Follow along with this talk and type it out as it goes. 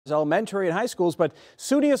Elementary and high schools, but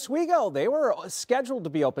SUNY Oswego, they were scheduled to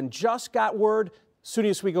be open. Just got word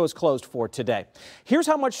SUNY Oswego is closed for today. Here's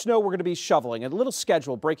how much snow we're going to be shoveling. A little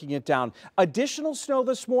schedule breaking it down. Additional snow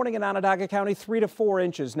this morning in Onondaga County, 3 to 4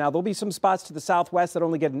 inches. Now, there'll be some spots to the southwest that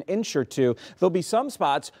only get an inch or two. There'll be some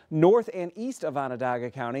spots north and east of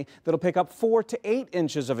Onondaga County that'll pick up 4 to 8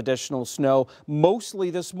 inches of additional snow,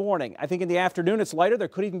 mostly this morning. I think in the afternoon it's lighter. There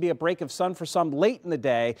could even be a break of sun for some late in the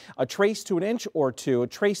day. A trace to an inch or two, a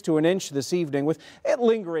trace to an inch this evening with it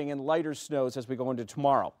lingering and lighter snows as we go into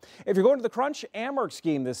tomorrow. If you're going to the Crunch Amherst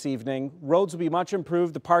scheme this evening, roads will be much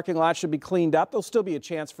improved. The parking lot should be cleaned up. There'll still be a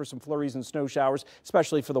chance for some flurries and snow showers,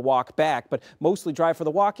 especially for the walk back, but mostly dry for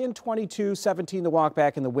the walk in. 22, 17 the walk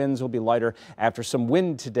back, and the winds will be lighter after some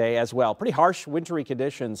wind today as well. Pretty harsh wintry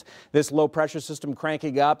conditions. This low pressure system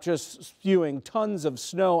cranking up, just spewing tons of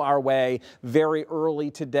snow our way very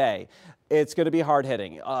early today. It's going to be hard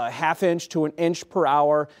hitting, ½ inch to an inch per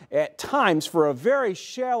hour. At times, for a very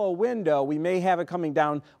shallow window, we may have it coming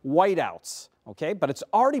down whiteouts. Okay, but it's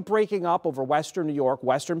already breaking up over western New York,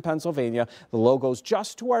 western Pennsylvania. The low goes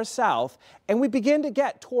just to our south, and we begin to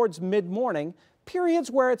get towards mid-morning periods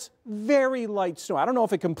where it's very light snow. I don't know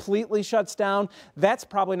if it completely shuts down. That's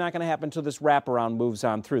probably not going to happen until this wraparound moves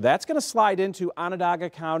on through. That's going to slide into Onondaga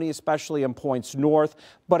County, especially in points north,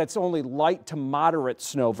 but it's only light to moderate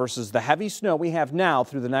snow versus the heavy snow we have now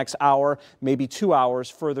through the next hour, maybe 2 hours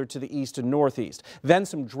further to the east and northeast. Then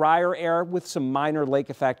some drier air with some minor lake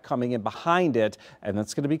effect coming in behind it, and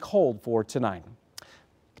that's going to be cold for tonight.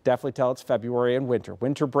 Definitely tell it's February and winter.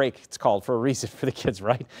 Winter break, it's called for a reason for the kids,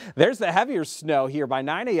 right? There's the heavier snow here by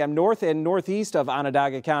 9 a.m. north and northeast of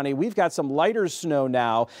Onondaga County. We've got some lighter snow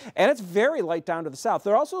now, and it's very light down to the south.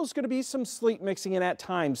 There also is going to be some sleet mixing in at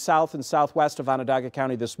times south and southwest of Onondaga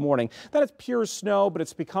County this morning. Then it's pure snow, but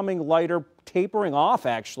it's becoming lighter, tapering off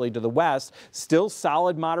actually to the west. Still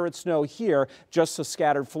solid moderate snow here, just a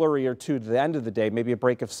scattered flurry or two to the end of the day, maybe a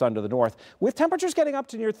break of sun to the north. With temperatures getting up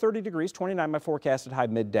to near 30 degrees, 29 my forecasted high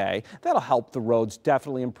midday. That'll help the roads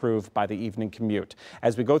definitely improve by the evening commute.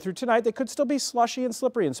 As we go through tonight, they could still be slushy and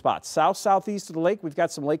slippery in spots. Southeast of the lake, we've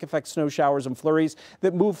got some lake effect snow showers and flurries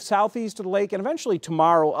that move southeast of the lake and eventually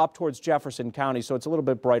tomorrow up towards Jefferson County. So it's a little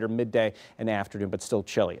bit brighter midday and afternoon, but still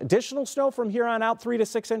chilly. Additional snow from here on out, 3 to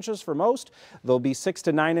 6 inches for most. There'll be 6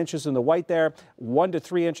 to 9 inches in the white there, 1 to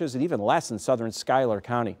 3 inches, and even less in southern Schuyler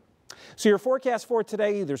County. So your forecast for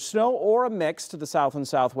today, either snow or a mix to the south and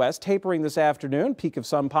southwest. Tapering this afternoon, peak of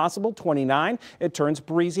sun possible, 29. It turns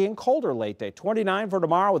breezy and colder late day. 29 for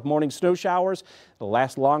tomorrow with morning snow showers. It'll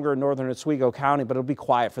last longer in northern Oswego County, but it'll be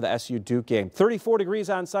quiet for the SU Duke game. 34 degrees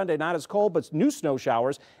on Sunday, not as cold, but new snow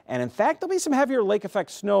showers. And in fact, there'll be some heavier lake effect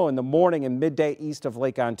snow in the morning and midday east of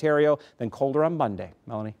Lake Ontario, then colder on Monday.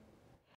 Melanie.